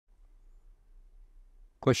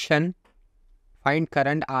Question: find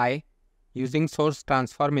current I using source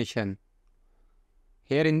transformation.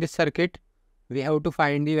 Here in this circuit, we have to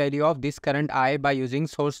find the value of this current I by using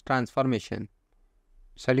source transformation.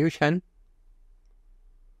 Solution: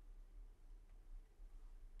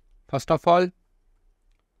 first of all,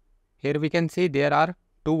 here we can see there are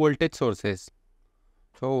two voltage sources.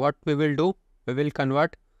 So what we will do, we will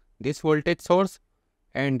convert this voltage source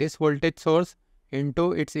and this voltage source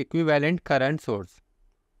into its equivalent current source.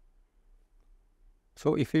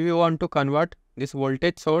 So if we want to convert this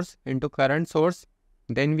voltage source into current source,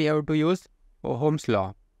 then we have to use Ohm's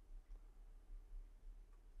law.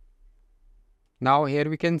 Now here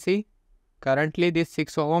we can see currently this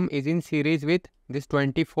 6 ohm is in series with this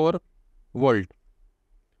 24 volt.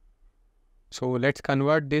 So let's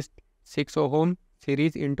convert this 6 ohm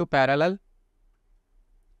series into parallel.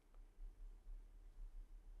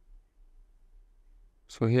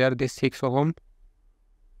 So here this 6 ohm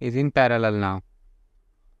is in parallel now.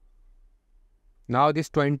 Now this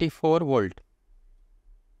 24 volt.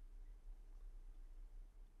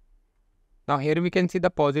 Now here we can see the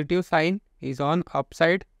positive sign is on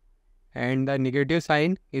upside and the negative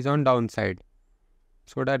sign is on downside.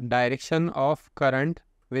 So the direction of current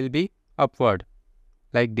will be upward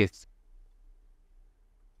like this.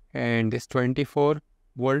 And this 24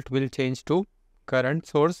 volt will change to current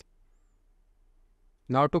source.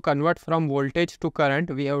 Now to convert from voltage to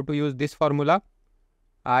current, we have to use this formula.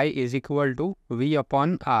 I is equal to V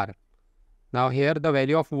upon R. Now here the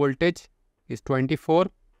value of voltage is 24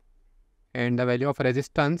 and the value of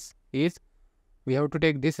resistance is, we have to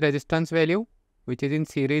take this resistance value which is in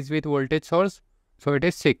series with voltage source. So it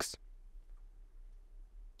is 6.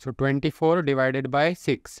 So 24 divided by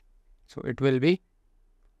 6. So it will be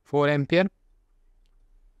 4 ampere.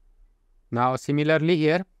 Now similarly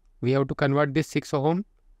here we have to convert this 6 ohm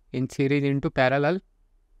in series into parallel.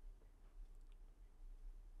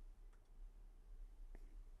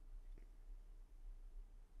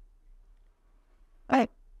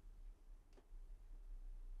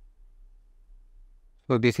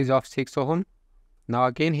 So this is of 6 ohm. Now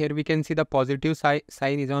again here we can see the positive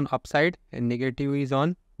sign is on upside and negative is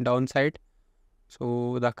on downside.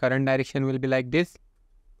 So the current direction will be like this.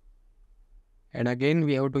 And again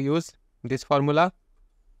we have to use this formula.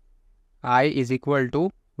 I is equal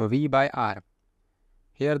to V by R.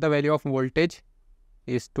 Here the value of voltage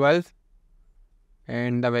is 12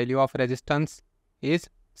 and the value of resistance is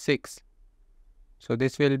 6. So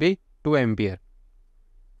this will be 2 ampere.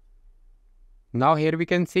 Now here we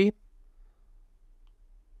can see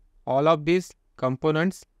all of these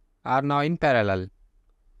components are now in parallel.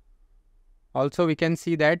 Also we can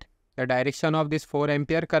see that the direction of this 4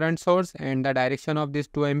 ampere current source and the direction of this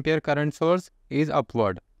 2 ampere current source is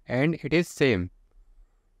upward and it is same.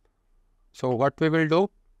 So what we will do,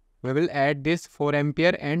 we will add this 4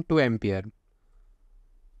 ampere and 2 ampere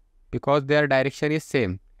because their direction is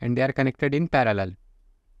same and they are connected in parallel.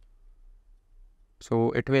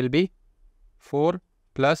 So it will be 4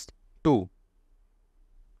 plus 2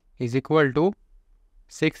 is equal to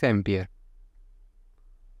 6 ampere.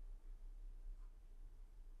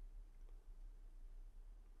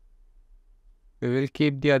 We will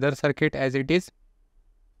keep the other circuit as it is.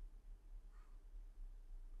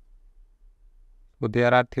 So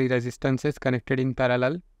there are 3 resistances connected in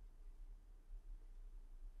parallel.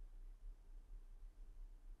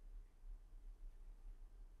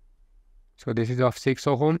 So this is of 6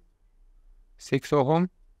 ohm, 6 ohm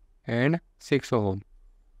and 6 ohm.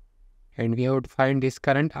 And we have to find this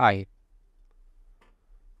current I.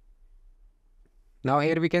 Now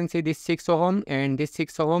here we can see this 6 ohm and this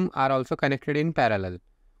 6 ohm are also connected in parallel.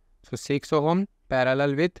 So 6 ohm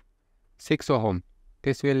parallel with 6 ohm.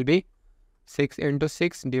 This will be 6 into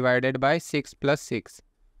 6 divided by 6 plus 6.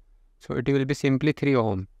 So it will be simply 3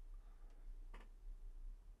 ohm.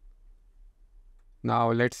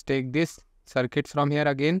 Now let's take this circuit from here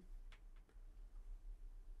again.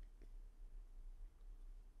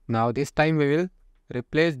 Now this time we will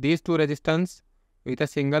replace these two resistance with a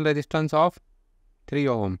single resistance of 3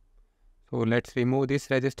 ohm. So let's remove this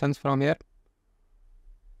resistance from here.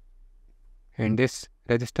 And this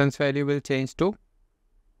resistance value will change to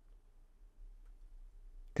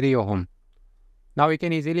 3 ohm. Now we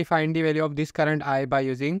can easily find the value of this current I by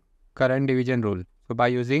using current division rule. So by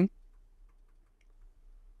using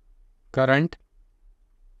current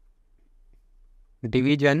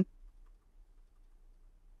division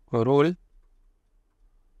rule.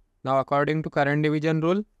 Now according to current division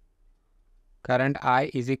rule, current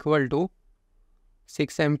I is equal to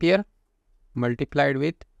 6 ampere multiplied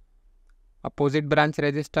with opposite branch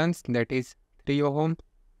resistance, that is 3 ohm,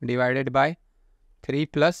 divided by 3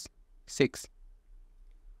 plus 6.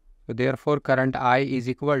 So therefore current I is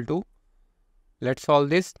equal to, let's solve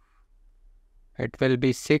this. It will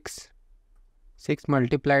be 6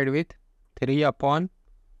 multiplied with 3 upon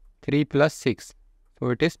 3 plus 6. So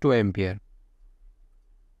it is 2 ampere.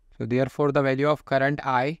 So therefore the value of current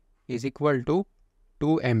I is equal to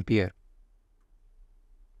 2 ampere.